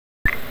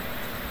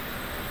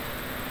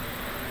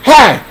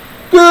Hi,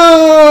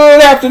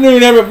 good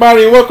afternoon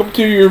everybody, and welcome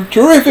to your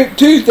terrific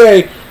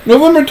Tuesday,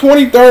 November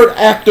 23rd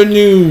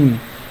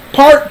afternoon,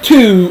 part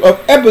 2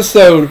 of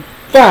episode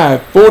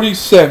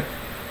 547.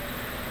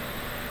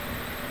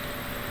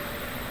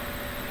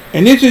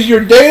 And this is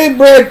your daily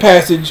bread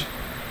passage,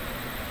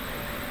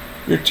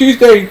 your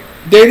Tuesday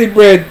Daily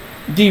Bread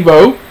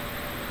Devo.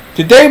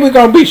 Today we're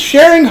going to be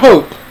sharing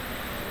hope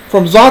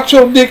from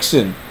Zochitl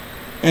Dixon,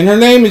 and her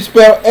name is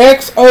spelled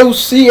Xochitl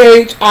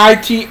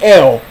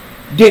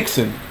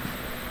Dixon.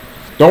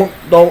 Don't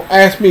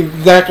ask me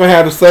exactly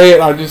how to say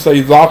it. I just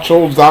say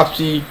Zochitl,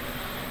 Zachi,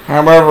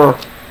 however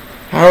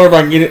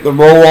I can get it to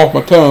roll off my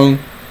tongue.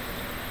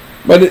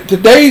 But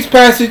today's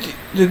passage,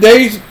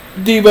 today's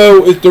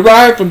Devo is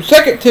derived from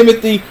 2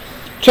 Timothy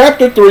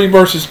chapter 3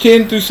 verses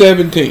 10 through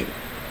 17.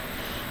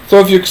 So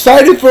if you're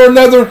excited for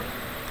another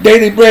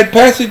Daily Bread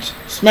passage,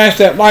 smash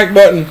that like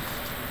button.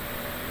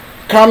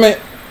 Comment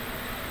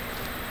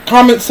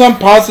some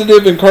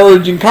positive,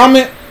 encouraging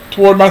comment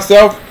toward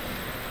myself,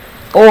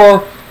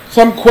 or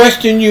some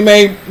question you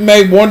may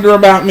wonder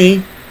about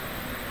me.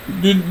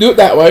 Do it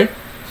that way,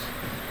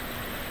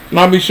 and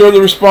I'll be sure to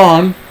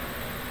respond.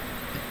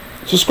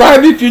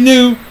 Subscribe if you're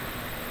new.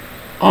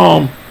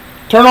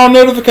 Turn on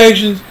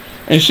notifications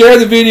and share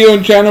the video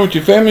and channel with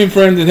your family and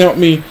friends and help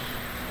me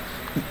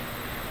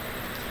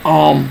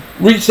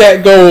reach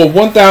that goal of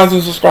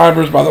 1,000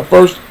 subscribers by the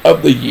first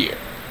of the year.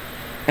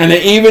 And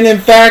even in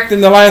fact, in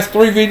the last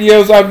 3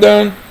 videos I've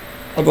done,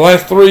 or the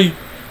last 3,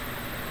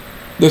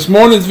 this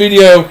morning's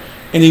video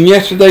and in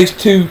yesterday's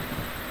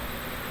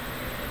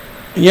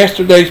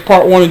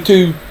part 1 and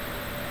 2,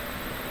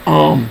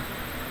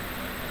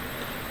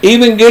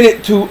 even get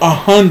it to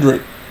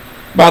 100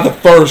 by the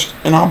 1st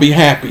and I'll be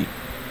happy.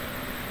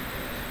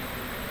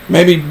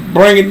 Maybe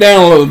bring it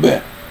down a little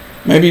bit.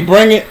 Maybe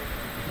bring it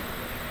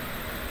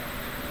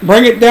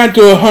down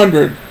to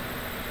 100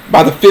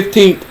 by the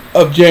 15th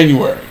of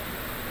January.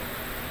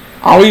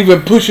 I'll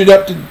even push it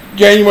up to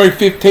January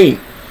 15th,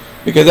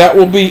 because that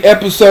will be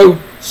episode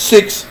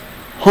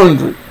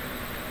 600.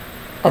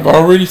 I've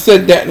already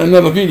said that in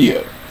another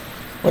video,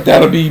 but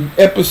that'll be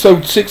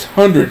episode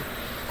 600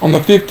 on the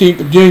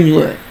 15th of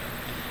January.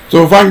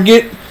 So if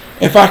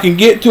I can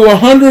get to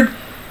 100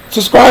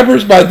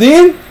 subscribers by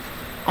then,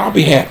 I'll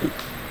be happy.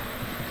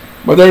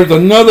 But there's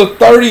another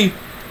 38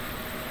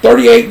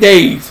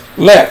 days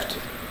left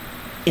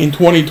in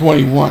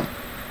 2021.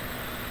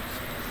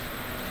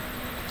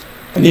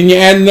 And then you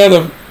add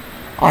another,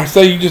 I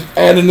say you just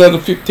add another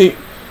 15,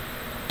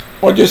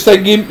 or just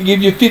say give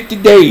you 50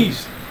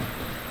 days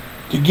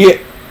to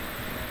get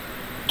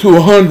to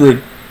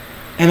 100,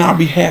 and I'll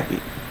be happy.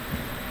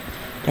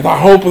 Because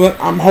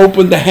I'm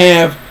hoping to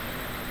have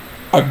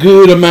a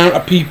good amount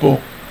of people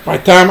by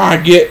the time I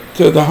get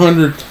to the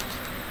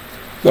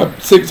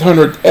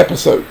 600th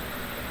episode,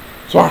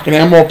 so I can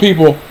have more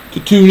people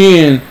to tune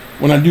in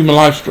when I do my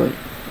live stream.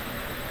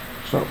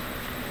 So,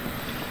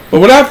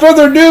 but without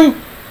further ado,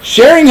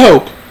 sharing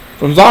hope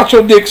from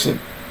Zochitl Dixon,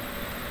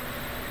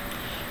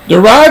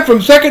 derived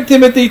from 2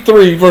 Timothy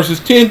 3 verses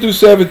 10 through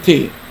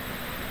 17.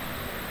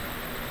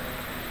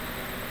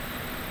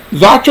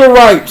 Zochitl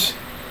writes,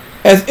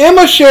 as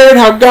Emma shared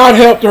how God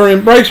helped her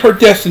embrace her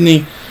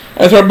destiny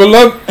as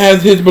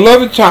his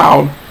beloved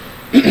child.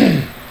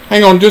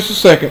 Hang on just a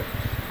second.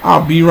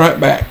 I'll be right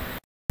back.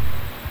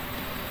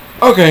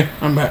 Okay,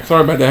 I'm back.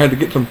 Sorry about that. I had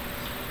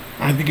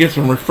to get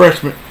some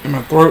refreshment in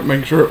my throat,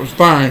 make sure it was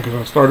fine, because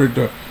I started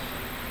to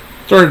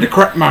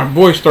crack. My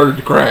voice started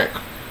to crack.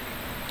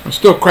 I'm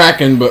still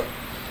cracking, but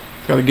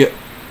got to get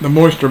the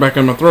moisture back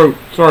in my throat.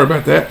 Sorry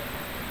about that.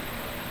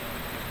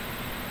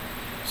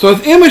 So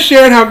as Emma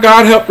shared how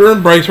God helped her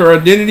embrace her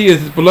identity as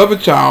his beloved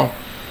child,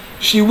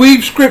 she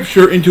weaved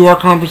scripture into our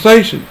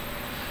conversation.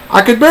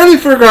 I could barely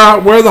figure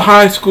out where the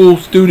high school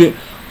student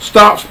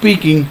stopped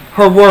speaking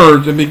her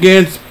words and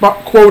began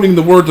quoting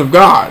the words of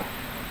God.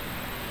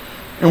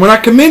 And when I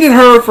commended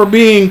her for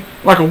being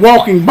like a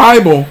walking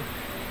Bible,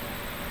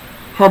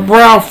 her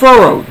brow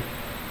furrowed.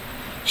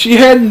 She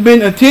hadn't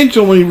been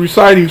intentionally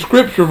reciting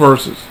scripture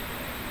verses.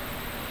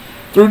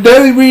 Through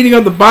daily reading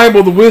of the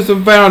Bible, the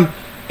wisdom found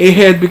it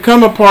had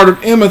become a part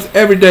of Emma's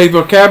everyday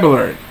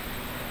vocabulary.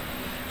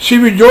 She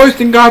rejoiced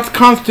in God's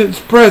constant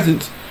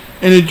presence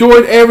and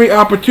enjoyed every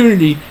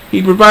opportunity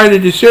he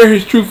provided to share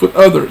his truth with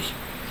others.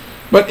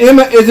 But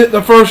Emma isn't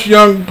the first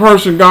young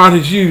person God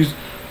has used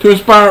to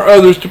inspire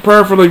others to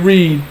prayerfully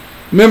read,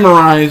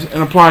 memorize,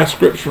 and apply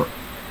scripture.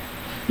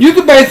 You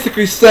could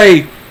basically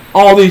say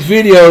all these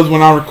videos,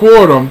 when I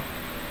record them,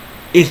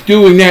 it's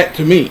doing that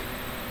to me.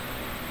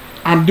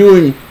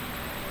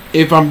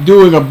 If I'm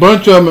doing a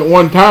bunch of them at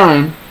one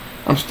time,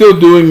 I'm still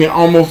doing it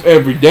almost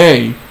every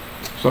day.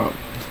 So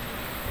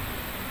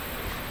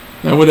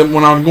now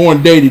when I'm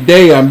going day to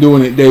day, I'm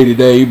doing it day to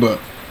day,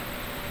 but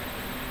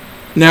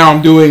now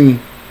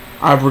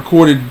I've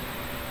recorded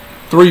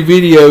 3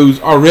 videos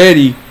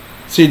already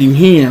sitting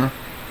here,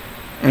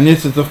 and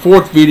this is the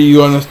 4th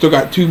video, and I still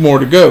got 2 more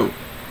to go.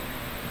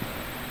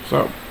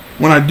 So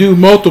when I do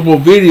multiple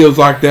videos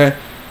like that,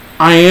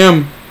 I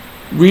am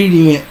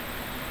reading it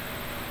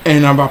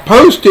And if I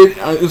post it,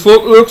 it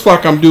looks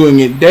like I'm doing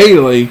it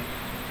daily,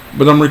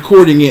 but I'm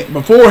recording it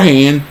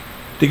beforehand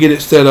to get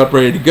it set up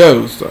ready to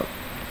go. So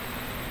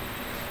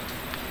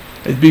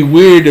it'd be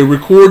weird to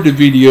record the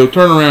video,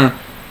 turn around,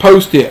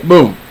 post it,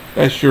 boom.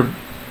 That's your...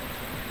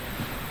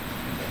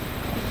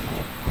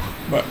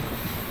 But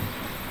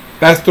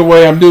that's the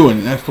way I'm doing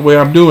it. That's the way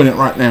I'm doing it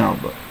right now.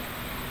 But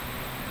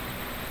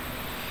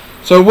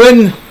So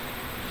when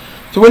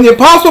the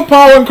Apostle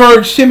Paul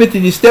encouraged Timothy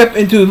to step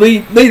into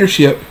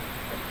leadership,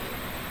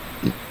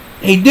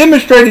 he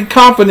demonstrated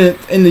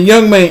confidence in this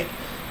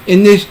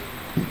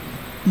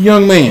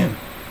young man.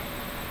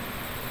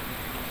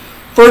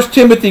 1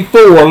 Timothy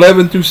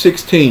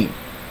 4:11-16.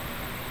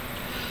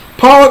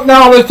 Paul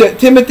acknowledged that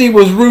Timothy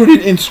was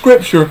rooted in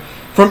Scripture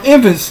from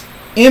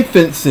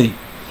infancy.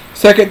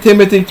 2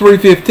 Timothy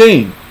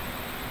 3:15,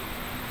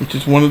 which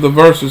is one of the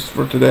verses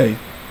for today.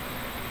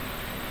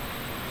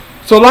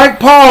 So like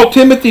Paul,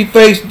 Timothy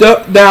faced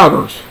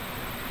doubters.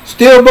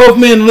 Still, both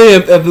men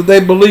lived as they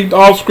believed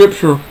all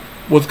Scripture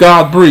was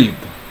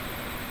God-breathed.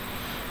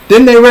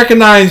 Then they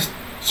recognized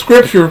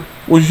Scripture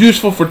was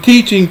useful for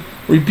teaching,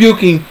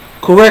 rebuking,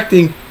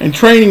 correcting, and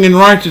training in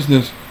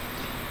righteousness,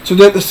 so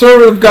that the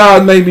servant of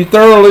God may be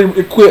thoroughly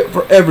equipped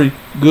for every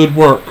good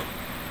work.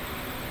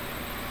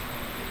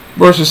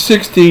 Verses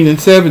 16 and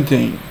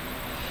 17.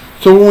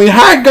 So when we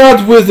hide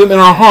God's wisdom in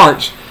our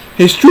hearts,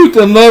 His truth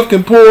and love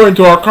can pour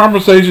into our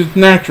conversations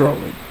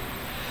naturally.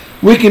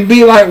 We can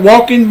be like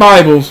walking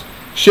Bibles,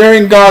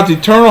 sharing God's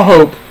eternal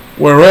hope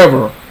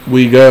wherever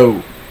we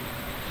go.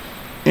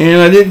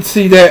 And I didn't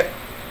see that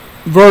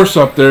verse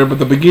up there, but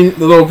the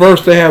little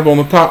verse they have on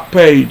the top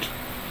page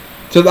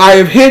says, I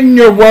have hidden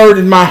your word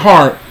in my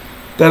heart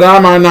that I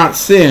might not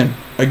sin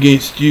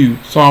against you.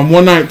 Psalm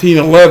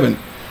 119:11,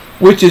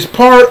 which is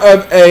part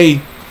of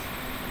a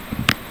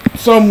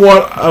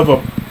somewhat of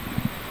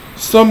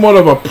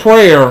a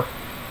prayer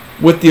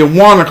with the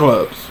Awana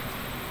clubs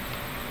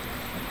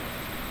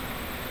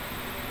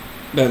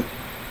that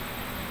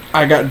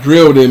I got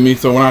drilled in me,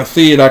 so when I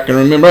see it I can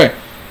remember, hey,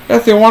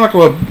 that's the Awana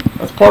club.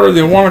 That's part of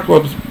the Awana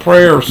club's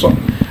prayer or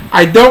something.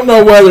 I don't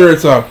know whether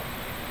it's a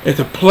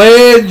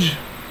pledge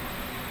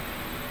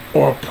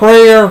or a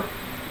prayer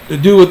to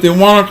do with the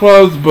Awana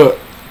clubs, but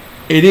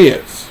it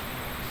is.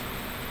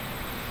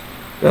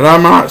 That I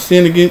might not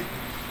sin against,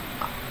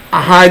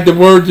 I hide the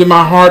words in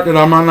my heart that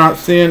I might not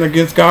sin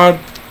against God.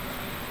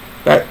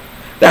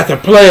 That's a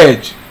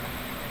pledge.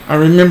 I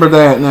remember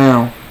that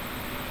now.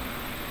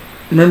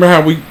 Remember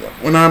how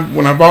when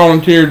I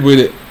volunteered with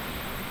it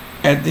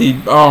at the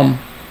I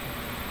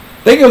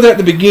think it was at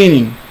the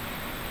beginning,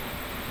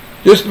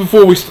 just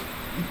before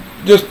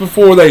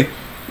they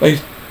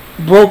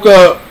broke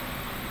up.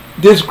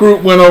 This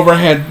group went over and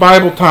had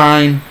Bible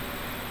time,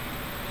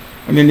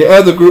 and then the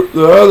other group,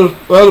 the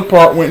other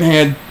part went and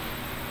had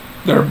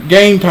their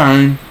game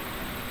time,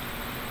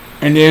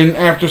 and then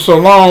after so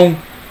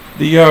long,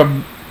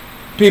 the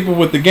people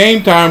with the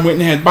game time went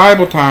and had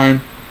Bible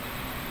time,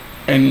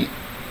 and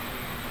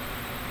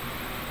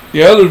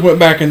the others went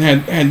back and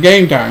had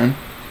game time.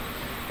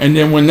 And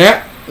then when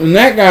that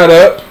got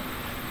up,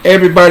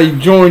 everybody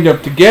joined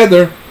up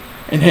together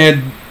and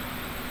had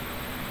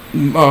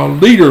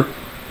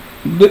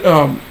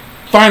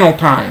final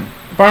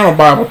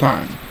Bible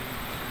time.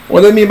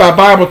 What they mean by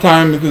Bible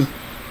time, because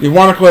the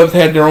Awana clubs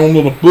had their own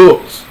little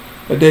books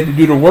that they had to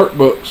do their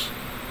workbooks.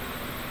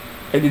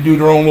 They had to do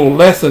their own little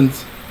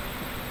lessons.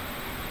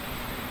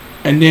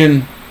 And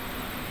then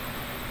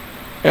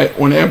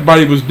when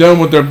everybody was done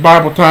with their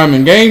Bible time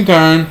and game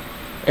time,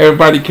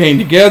 everybody came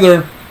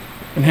together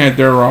and had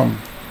their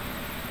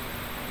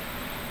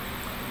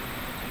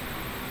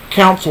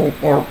council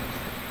or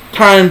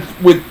time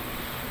with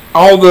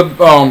all the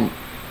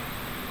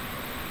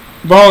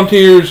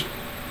volunteers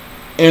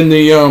and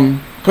the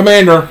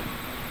commander,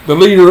 the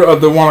leader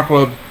of the Awana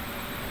club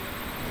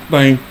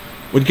thing,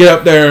 would get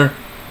up there,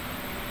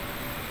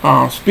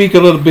 speak a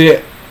little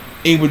bit.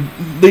 He would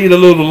lead a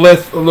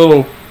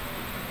little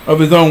of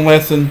his own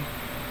lesson,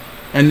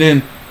 and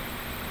then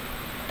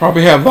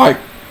probably have like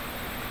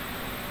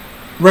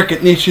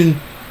recognition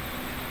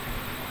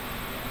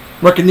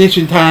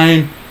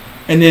time,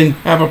 and then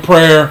have a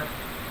prayer,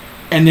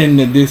 and then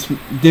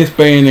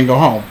disband and go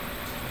home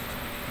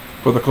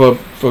for the club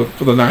for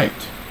the night,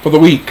 for the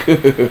week.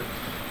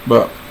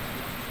 But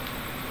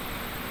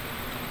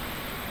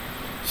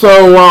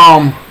so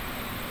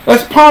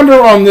let's ponder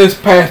on this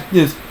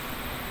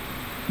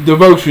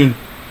devotion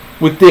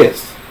with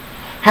this.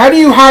 How do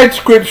you hide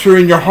Scripture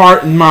in your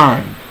heart and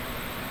mind?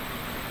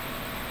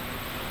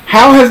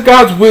 How has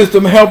God's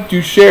wisdom helped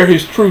you share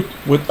His truth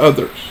with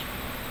others?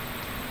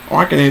 Oh,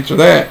 I can answer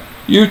that.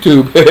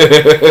 YouTube.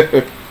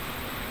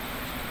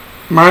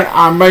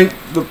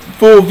 The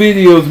full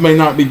videos may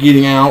not be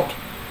getting out,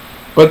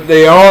 but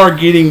they are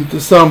getting to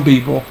some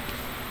people.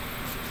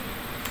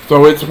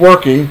 So it's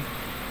working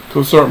to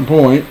a certain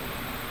point.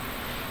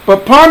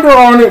 But ponder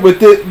on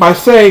it by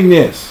saying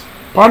this.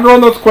 Ponder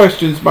on those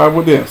questions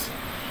with this.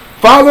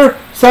 Father,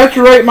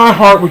 saturate my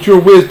heart with your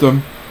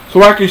wisdom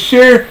so I can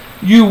share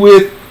you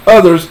with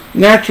others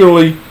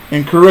naturally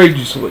and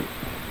courageously.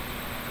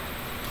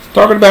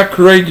 Talking about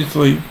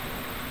courageously,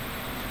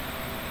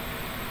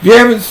 if you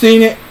haven't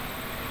seen it,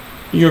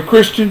 you're a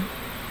Christian,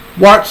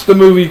 watch the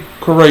movie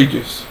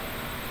Courageous.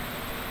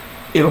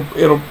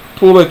 It'll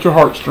pull at your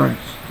heartstrings.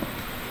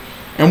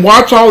 And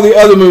watch all the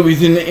other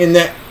movies in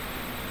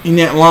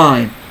that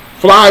line.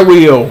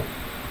 Flywheel.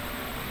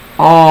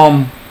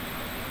 I'm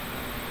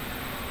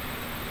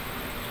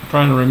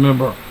trying to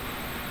remember.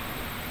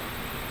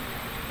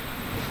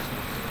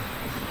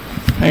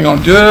 Hang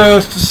on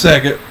just a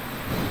second.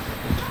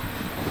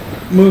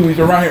 Movies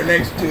are right here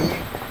next to me.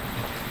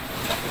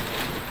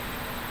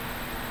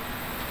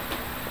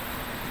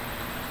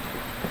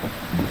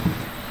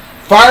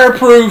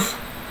 Fireproof,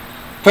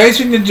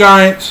 Facing the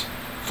Giants,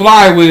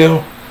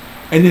 Flywheel,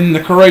 and then the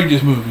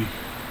Courageous movie.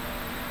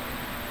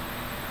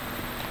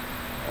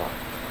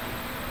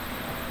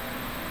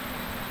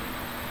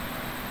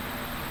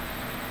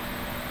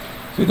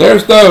 See,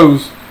 there's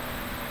those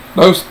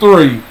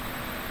three.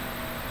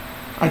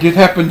 I just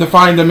happened to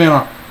find them in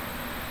a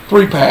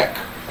 3-pack.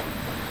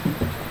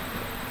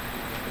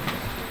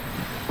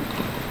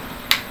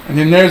 And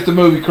then there's the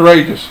movie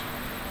Courageous.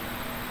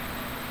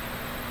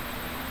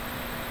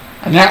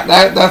 And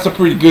that's a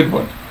pretty good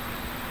one.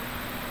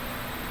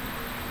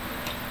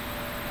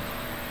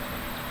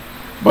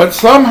 But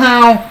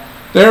somehow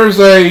there's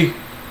a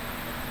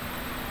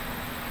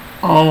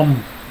what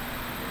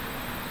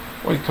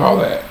do you call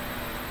that?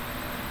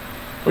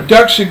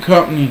 Production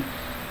company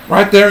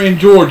right there in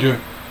Georgia.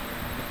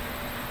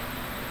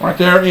 Right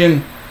there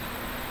in,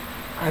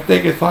 I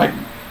think it's like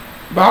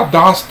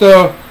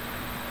Valdosta,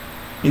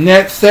 in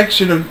that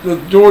section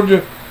of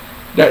Georgia,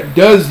 that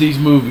does these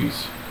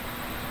movies.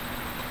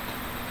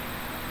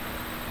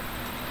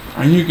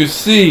 And you can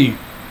see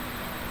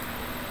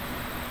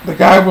the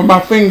guy where my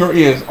finger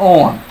is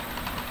on.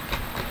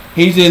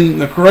 He's in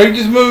the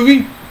Courageous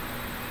movie.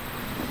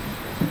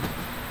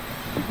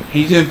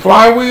 He's in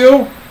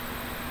Flywheel.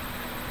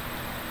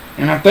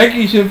 And I think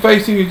he's in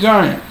Facing the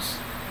Giants.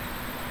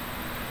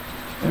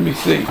 Let me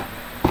see.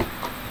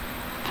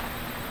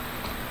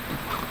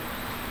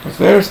 Because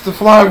there's the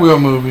Flywheel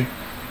movie.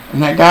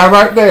 And that guy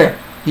right there,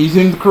 he's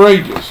in the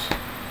Courageous.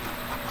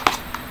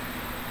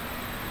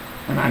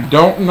 And I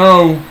don't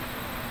know.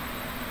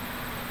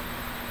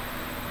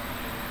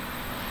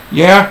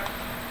 Yeah,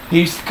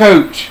 he's the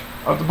coach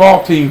of the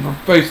ball team for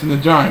Facing the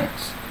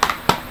Giants.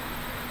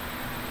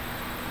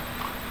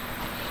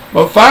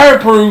 But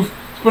Fireproof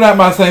is put out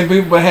by the same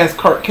people, but has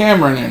Kirk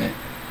Cameron in it.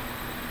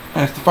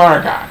 That's the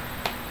fire guy.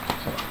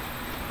 So,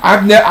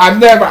 I've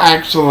never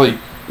actually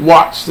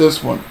watched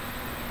this one.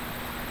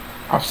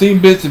 I've seen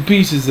bits and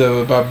pieces of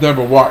it, but I've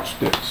never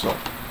watched it. So,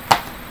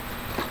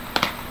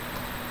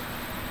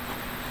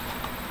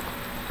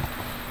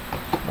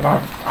 but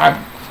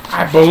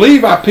I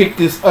believe I picked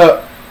this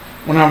up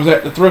when I was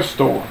at the thrift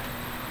store.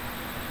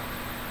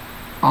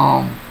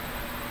 My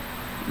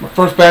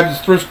First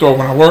Baptist thrift store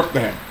when I worked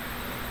there.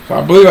 So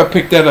I believe I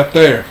picked that up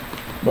there.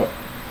 But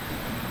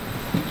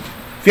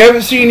if you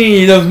haven't seen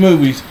any of those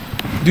movies,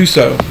 do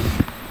so.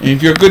 And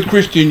if you're a good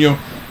Christian,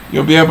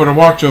 you'll be able to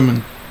watch them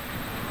and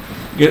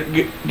get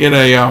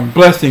a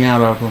blessing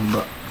out of them.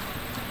 But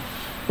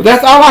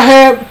that's all I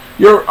have.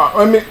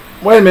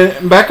 Wait a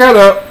minute, back that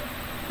up.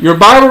 Your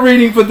Bible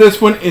reading for this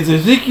one is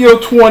Ezekiel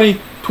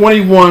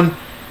 20:21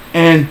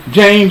 and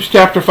James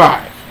chapter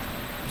 5.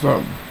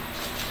 So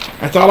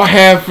that's all I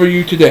have for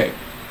you today.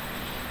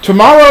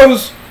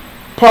 Tomorrow's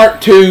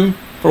part 2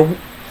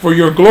 for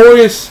your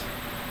glorious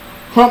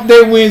Hump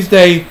Day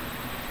Wednesday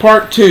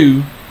part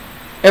 2,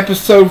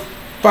 episode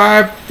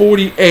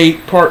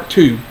 548 part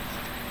 2.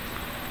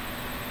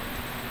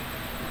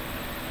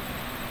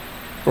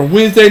 For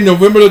Wednesday,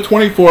 November the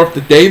 24th,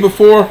 the day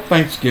before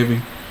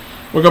Thanksgiving,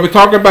 we're going to be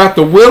talking about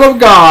the will of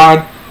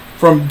God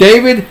from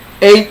David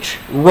H.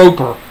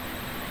 Roper.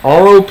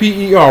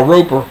 R-O-P-E-R,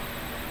 Roper.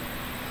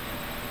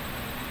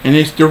 And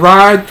it's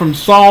derived from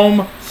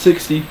Psalm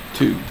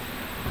 62.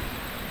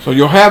 So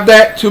you'll have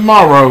that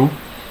tomorrow,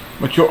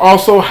 but you'll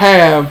also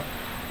have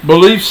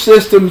Belief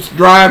Systems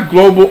Drive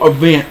Global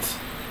Events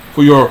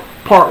for your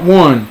part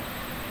 1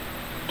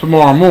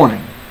 tomorrow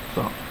morning.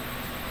 So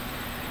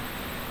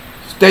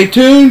stay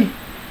tuned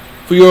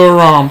for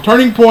your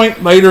turning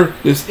point later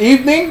this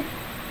evening,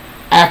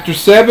 after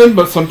 7,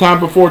 but sometime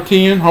before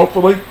 10,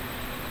 hopefully.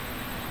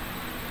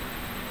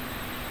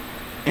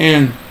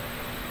 And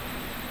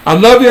I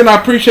love you and I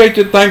appreciate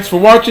you. Thanks for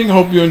watching.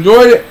 Hope you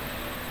enjoyed it.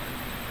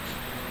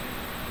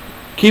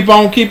 Keep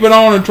on keeping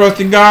on and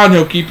trusting God, and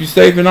He'll keep you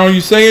safe in all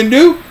you say and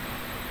do.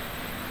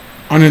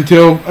 And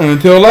until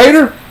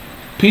later,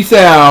 peace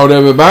out,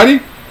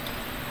 everybody.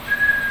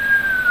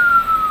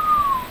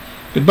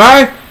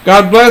 Goodbye.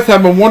 God bless.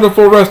 Have a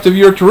wonderful rest of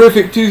your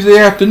terrific Tuesday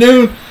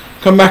afternoon.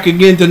 Come back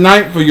again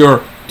tonight for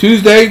your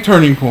Tuesday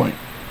turning point.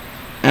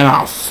 And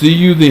I'll see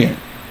you then.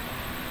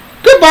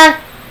 Goodbye.